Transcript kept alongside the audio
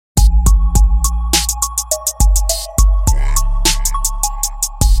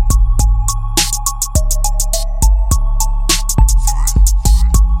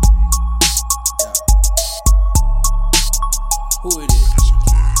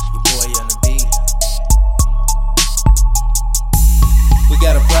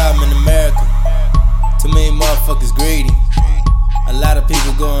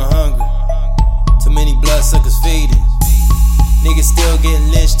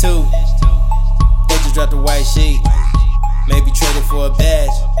too. They just dropped a white sheet, maybe traded for a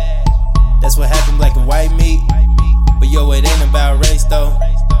badge. That's what happened, black and white meat. But yo, it ain't about race though.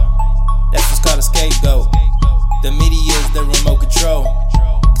 That's what's called a scapegoat. The media is the remote control,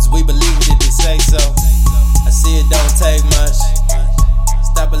 cause we believe it if they say so. I see it don't take much.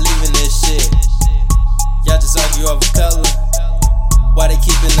 Stop believing this shit. Y'all just argue over color. Why they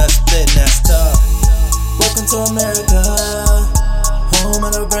keeping us split? That's tough. Welcome to America, home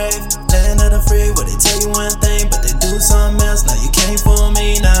of the brave, land of the free. Where they tell you one thing, but they do something else. Now you can't fool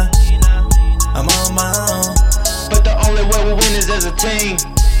me now. I'm on my own, but the only way we win is as a team.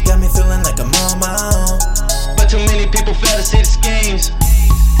 got me feeling like I'm on my own. But too many people fail to see the schemes.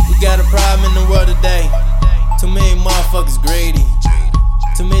 We got a problem in the world today. Too many motherfuckers greedy.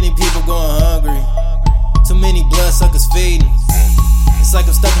 Too many people going hungry. Too many bloodsuckers feeding. It's like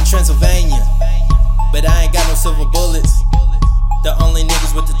I'm stuck in Transylvania, but I ain't got no silver bullets. The only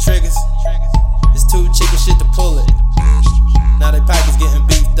niggas with the triggers is too chicken shit to pull it. Now they pockets getting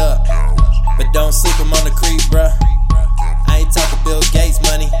beefed up, but don't sleep, I'm on the creep, bruh. I ain't talking Bill Gates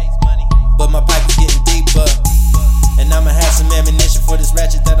money, but my pockets getting deeper. And I'ma have some ammunition for this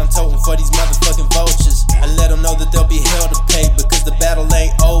ratchet that I'm toting for these motherfucking vultures. I let them know that they'll be hell to pay, because the battle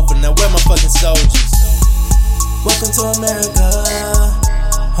ain't over. Now where my fucking soldiers? Welcome to America,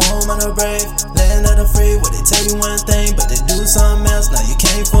 home of the brave, land of the free. Where they tell you one thing, but they do something else. Now you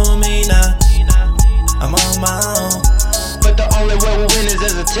can't fool me now. I'm on my own, but the only way we win is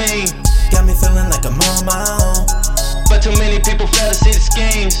as a team. got me feeling like I'm on my own. But too many people fail to see the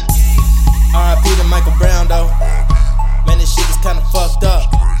schemes. R.I.P. to Michael Brown though. Man, this shit is kinda fucked up.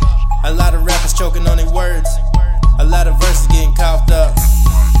 A lot of rappers choking on their words. A lot of verses getting coughed up.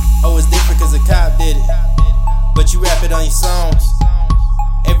 Oh, it's different cause a cop did it, but you rap it on your songs.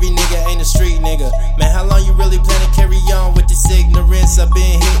 Every nigga ain't a street nigga. Man, how long you really plan to carry on with this ignorance? I've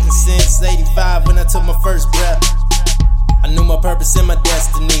been hitting since 85 when I took my first breath. I knew my purpose and my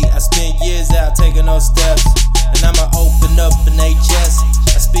destiny. I spent years out taking those steps, and I'ma open up an HS.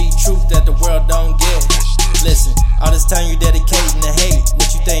 I speak truth that the world don't get. Listen, all this time you dedicating to hate. What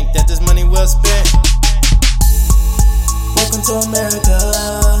you think, that this money well spent? Welcome to America,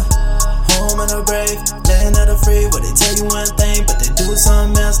 home of the brave, land of the free. Where they tell you one thing, but they do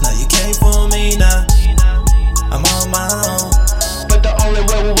something else. Now you can't fool me now. I'm on my own, but the only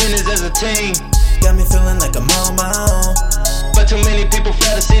way we win is as a team. got me feeling like I'm on my own. But too many people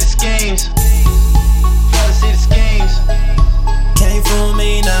fail to see the schemes. Fail to see the schemes.